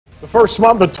The first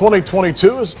month of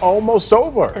 2022 is almost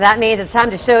over. That means it's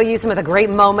time to show you some of the great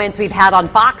moments we've had on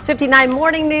Fox 59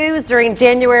 Morning News during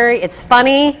January. It's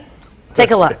funny.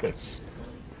 Take a look.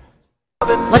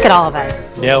 Look at all of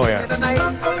us. Yeah, we are.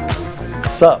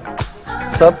 Sup,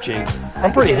 G.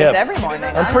 I'm pretty hip. Every morning.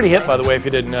 I'm pretty hip, by the way, if you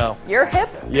didn't know. You're hip?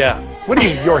 Yeah. What do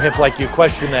you mean you're hip like you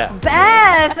question that?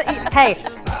 Beth! Hey.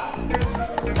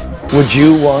 Would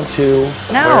you want to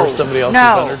wear somebody else's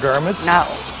No. undergarments? No.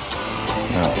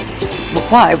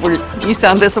 Why? You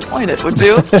sound disappointed, would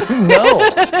you? No.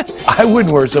 I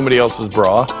wouldn't wear somebody else's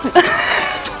bra.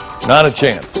 Not a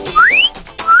chance.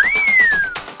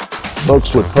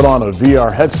 Folks would put on a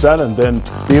VR headset and then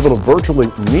be able to virtually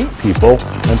meet people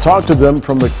and talk to them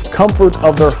from the comfort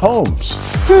of their homes.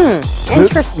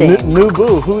 Interesting. New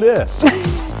boo, who dis?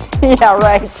 Yeah,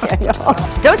 right, Daniel.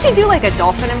 Don't you do like a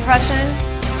dolphin impression?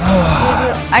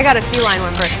 I got a sea lion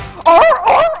one first.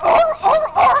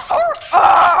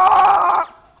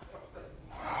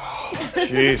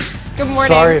 Jeez. Good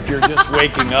morning. Sorry if you're just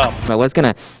waking up. I was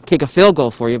going to kick a field goal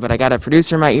for you, but I got a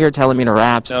producer in my ear telling me to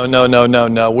rap.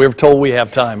 No. We're told we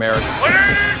have time, Eric.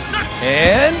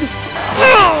 And...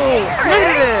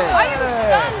 I am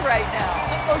stunned right now.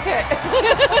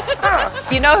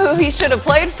 Okay. You know who he should have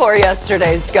played for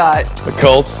yesterday, Scott? The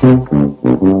Colts.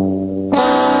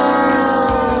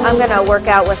 I'm going to work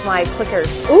out with my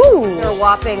clickers. Ooh. They're a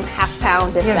whopping half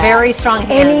pound. You have very strong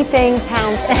hands. Anything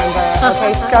counts, Amber.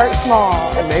 Okay, start small.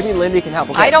 And maybe Lindy can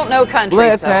help. I don't know country,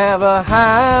 Let's so. have a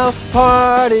house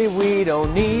party. We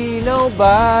don't need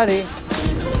nobody.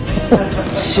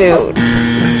 Shoot.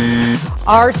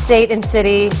 Our state and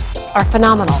city are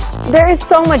phenomenal. There is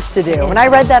so much to do. When I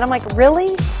read that, I'm like,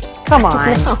 really? Come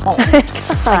on. No.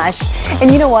 Gosh.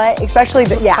 And you know what? Especially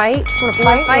the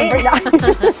fight.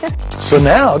 So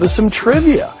now to some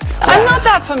trivia. I'm not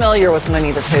that familiar with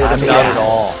Winnie the Pooh, to I'm be not honest.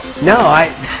 at all. No, I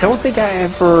don't think I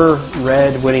ever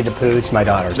read Winnie the Pooh to my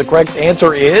daughters. The correct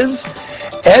answer is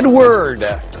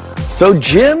Edward. So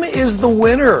Jim is the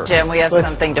winner. Jim, we have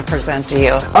something to present to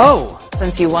you. Oh,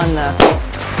 Since you won the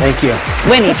thank you.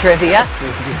 Winnie trivia. As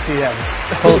you can see, that was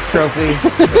Colts trophy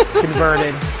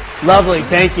converted. Lovely,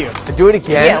 thank you. Do it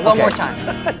again. Yeah, one Okay. more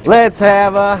time. Let's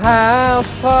have a house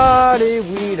party.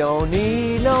 We don't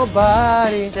need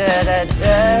nobody.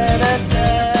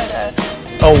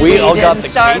 Oh, we all got didn't the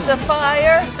start key. the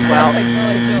fire.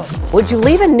 Well, Would you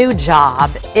leave a new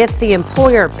job if the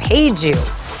employer paid you?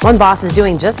 One boss is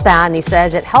doing just that, and he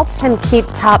says it helps him keep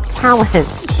top talent.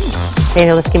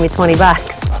 Daniel, just give me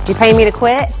 $20. You paying me to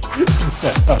quit?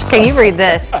 Okay, you read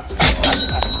this.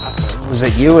 Was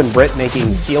it you and Britt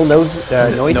making seal noises?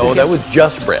 No, that was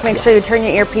just Brett. Make sure you turn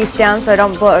your earpiece down so I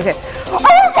don't blow. Okay.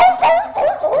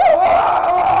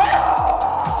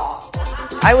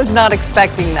 I was not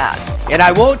expecting that. And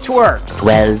I won't twerk.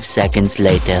 12 seconds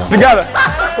later.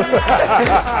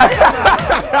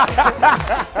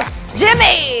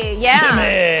 Jimmy! Yeah.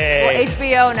 Well,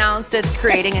 HBO announced it's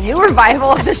creating a new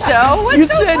revival of the show. What's You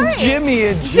so said funny? Jimmy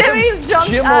and Jim. Jimmy jumped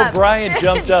Jim up. O'Brien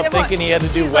jumped up Jim- thinking he had to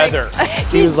do he's weather. like-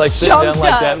 He was like sitting down jumped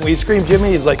like up. that. And we screamed Jimmy.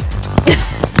 He's like.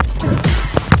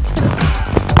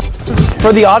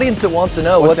 For the audience that wants to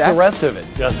know, what's that? the rest of it,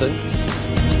 Justin?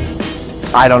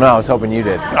 I don't know. I was hoping you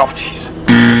did. Oh, jeez.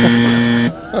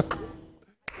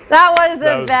 That was the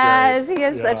That was best. great. He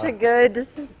is such Yeah. a good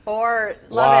sport.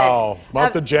 Love Wow. it.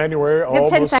 Month of January You have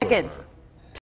 10 almost over. seconds.